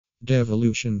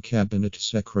Devolution Cabinet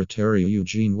Secretary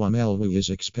Eugene Wamalwa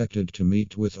is expected to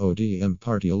meet with ODM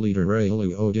party leader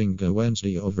Raila Odinga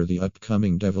Wednesday over the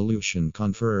upcoming Devolution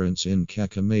Conference in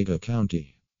Kakamega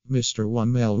County. Mr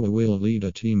Wamalwa will lead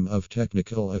a team of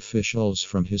technical officials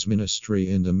from his ministry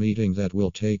in the meeting that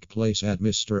will take place at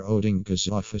Mr Odinga's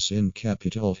office in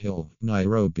Capitol Hill,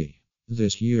 Nairobi.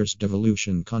 This year's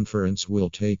Devolution Conference will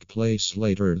take place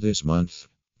later this month.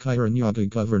 Kirinyaga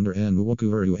Governor and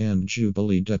Waiguru and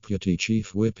Jubilee Deputy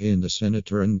Chief Whip in the Senate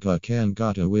Irungu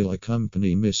Kang'ata will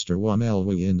accompany Mr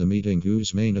Wamalwa in the meeting,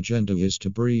 whose main agenda is to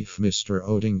brief Mr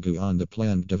Odinga on the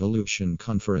planned Devolution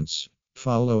Conference.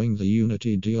 Following the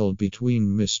unity deal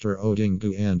between Mr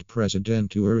Odinga and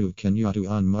President Uhuru Kenyatta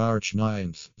on March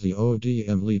 9, the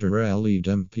ODM leader rallied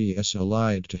MPs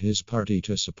allied to his party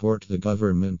to support the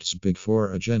government's Big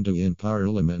Four agenda in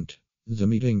Parliament. The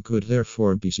meeting could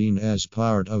therefore be seen as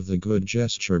part of the good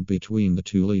gesture between the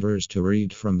two leaders to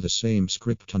read from the same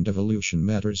script on devolution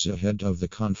matters ahead of the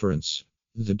conference.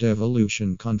 The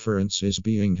Devolution Conference is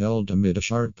being held amid a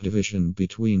sharp division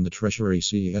between the Treasury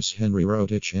CS Henry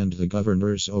Rotich and the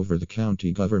governors over the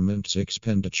county government's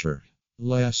expenditure.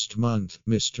 Last month,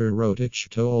 Mr Rotich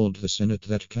told the Senate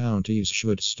that counties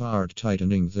should start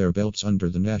tightening their belts under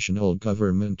the national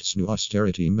government's new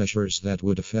austerity measures that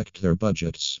would affect their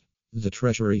budgets. The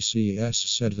Treasury CS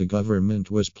said the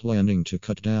government was planning to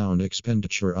cut down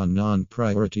expenditure on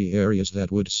non-priority areas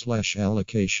that would slash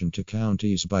allocation to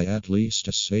counties by at least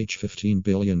 $15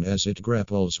 billion as it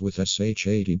grapples with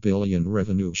 $80 billion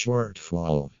revenue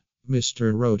shortfall.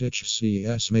 Mr Rotich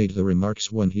CS made the remarks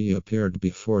when he appeared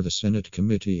before the Senate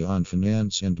Committee on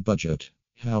Finance and Budget.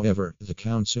 However, the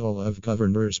Council of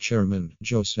Governors Chairman,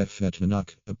 Joseph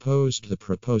Etnanak, opposed the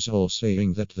proposal,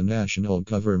 saying that the national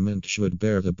government should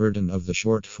bear the burden of the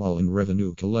shortfall in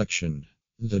revenue collection.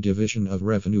 The Division of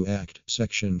Revenue Act,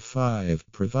 Section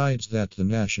 5, provides that the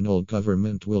national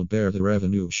government will bear the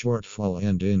revenue shortfall,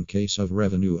 and in case of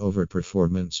revenue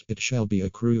overperformance, it shall be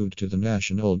accrued to the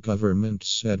national government,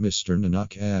 said Mr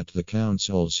Nanak at the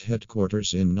Council's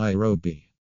headquarters in Nairobi.